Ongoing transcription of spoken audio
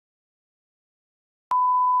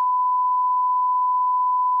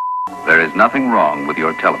There is nothing wrong with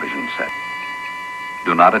your television set.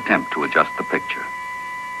 Do not attempt to adjust the picture.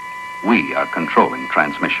 We are controlling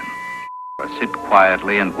transmission. Sit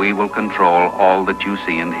quietly and we will control all that you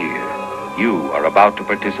see and hear. You are about to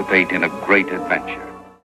participate in a great adventure.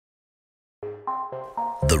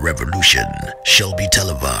 The revolution shall be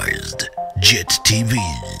televised. JIT-TV,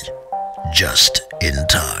 just in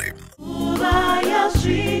time.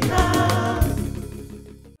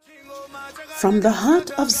 From the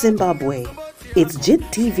heart of Zimbabwe, it's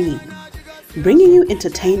JIT-TV, bringing you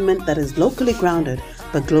entertainment that is locally grounded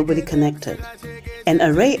but globally connected. An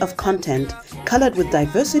array of content colored with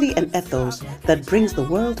diversity and ethos that brings the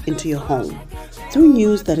world into your home. Through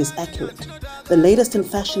news that is accurate, the latest in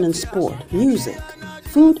fashion and sport, music,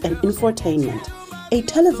 food and infotainment, a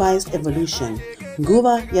televised evolution.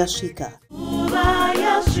 Nguva Yaswika.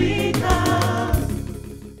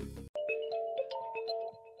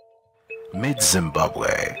 Meet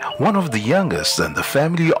Zimbabwe, one of the youngest in the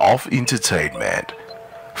family of entertainment.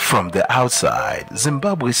 From the outside,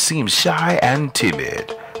 Zimbabwe seems shy and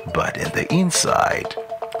timid, but in the inside,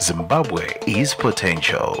 Zimbabwe is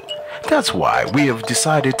potential. That's why we have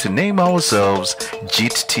decided to name ourselves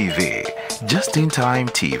JIT-TV, Just in Time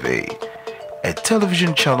TV, a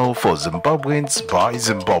television channel for Zimbabweans by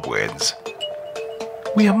Zimbabweans.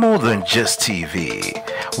 We are more than just TV.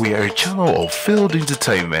 We are a channel of field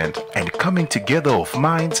entertainment and coming together of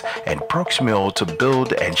minds and proximal to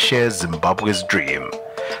build and share Zimbabwe's dream.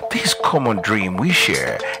 This common dream we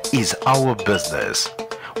share is our business,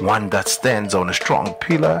 one that stands on a strong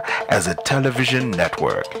pillar as a television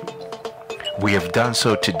network. We have done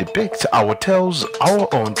so to depict our tales,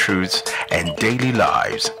 our own truths and daily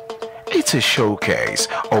lives. It's a showcase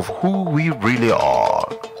of who we really are.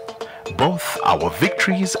 Both our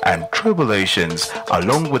victories and tribulations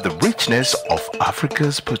along with the richness of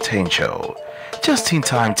Africa's potential. Just in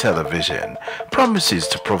Time Television promises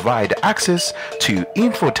to provide access to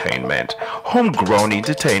infotainment, homegrown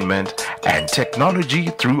entertainment and technology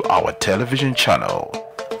through our television channel.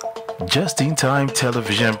 Just in Time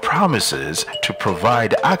Television promises to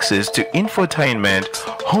provide access to infotainment,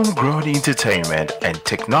 homegrown entertainment and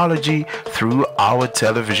technology through our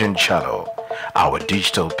television channel. Our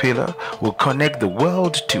digital pillar will connect the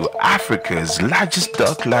world to Africa's largest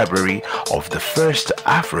dark library of the first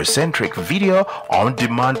Afrocentric video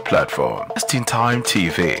on-demand platform. Just in Time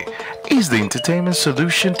TV is the entertainment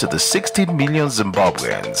solution to the 16 million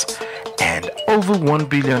Zimbabweans and over 1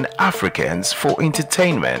 billion Africans for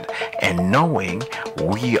entertainment and knowing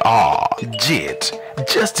we are JIT,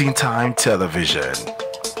 Just in Time Television.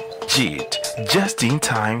 JIT, Just in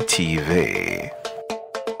Time TV.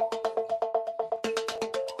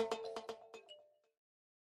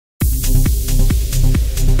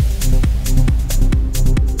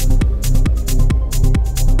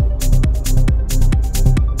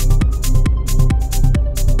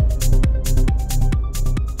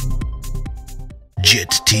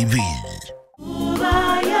 JIT-TV.